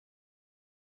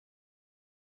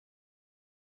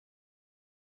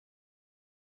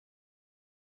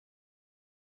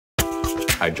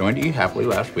I joined E Happily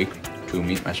last week to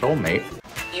meet my soulmate.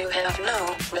 You have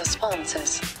no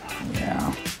responses.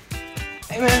 Yeah.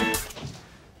 Hey, man.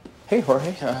 Hey,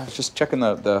 Jorge. Just checking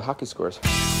the hockey scores.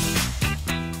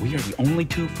 We are the only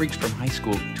two freaks from high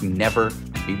school to never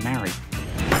be married.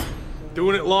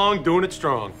 Doing it long, doing it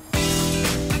strong.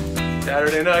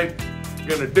 Saturday night, we're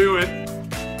gonna do it.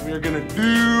 We're gonna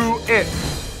do it.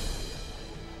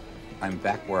 I'm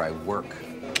back where I work.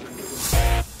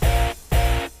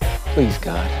 Please,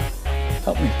 God,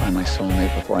 help me find my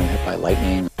soulmate before I'm hit by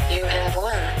lightning. You have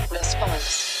one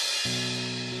response.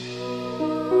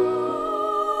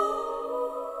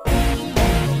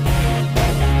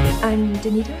 I'm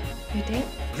Danita, your date.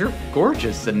 You're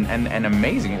gorgeous and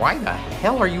amazing. Why the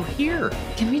hell are you here?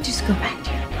 Can we just go back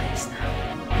to your place now?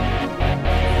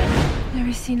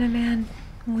 Never seen a man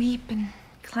weep and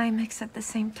climax at the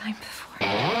same time before.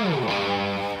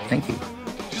 Thank you.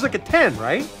 She's like a 10,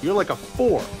 right? You're like a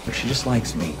 4. She just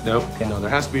likes me. Nope. No, there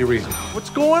has to be a reason. What's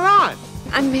going on?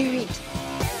 I'm married.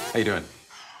 How you doing?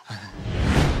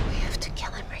 We have to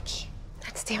kill him, Ricky.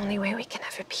 That's the only way we can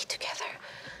ever be together.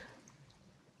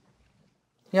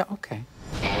 Yeah, okay.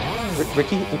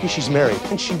 Ricky, she's married,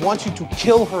 and she wants you to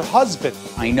kill her husband.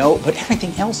 I know, but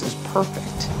everything else is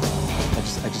perfect.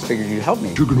 I just figured you'd help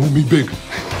me. You can hold me big.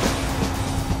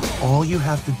 All you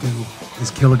have to do is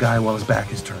kill a guy while his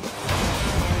back is turned.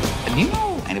 Do you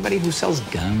know anybody who sells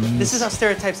guns? This is how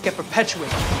stereotypes get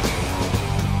perpetuated.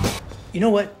 You know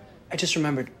what? I just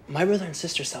remembered. My brother and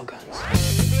sister sell guns.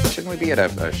 Shouldn't we be at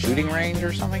a shooting range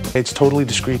or something? It's totally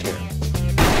discreet here.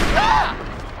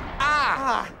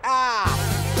 I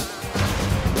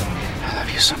love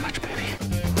you so much, baby. Do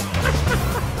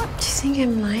you think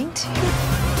I'm lying to you?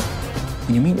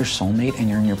 When you meet your soulmate and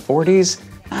you're in your 40s,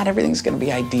 not everything's gonna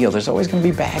be ideal. There's always gonna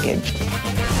be baggage.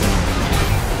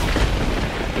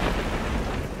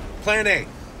 Plan A. You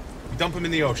dump him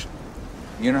in the ocean.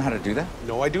 You know how to do that?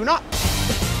 No, I do not.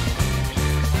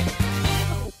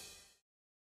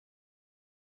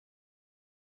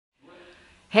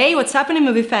 Hey, what's happening,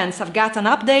 movie fans? I've got an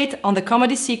update on the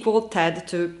comedy sequel, Ted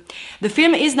 2. The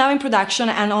film is now in production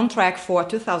and on track for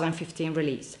 2015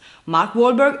 release. Mark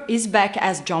Wahlberg is back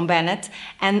as John Bennett,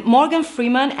 and Morgan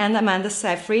Freeman and Amanda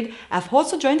Seyfried have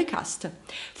also joined the cast.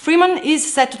 Freeman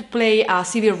is set to play a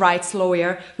civil rights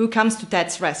lawyer who comes to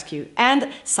Ted's rescue,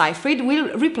 and Seyfried will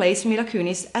replace Mila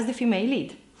Kunis as the female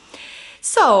lead.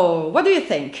 So, what do you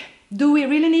think? Do we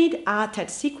really need a Ted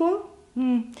sequel?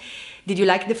 Did you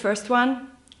like the first one?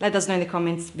 Let us know in the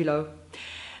comments below.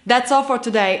 That's all for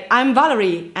today. I'm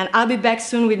Valerie, and I'll be back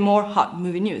soon with more hot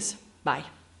movie news. Bye.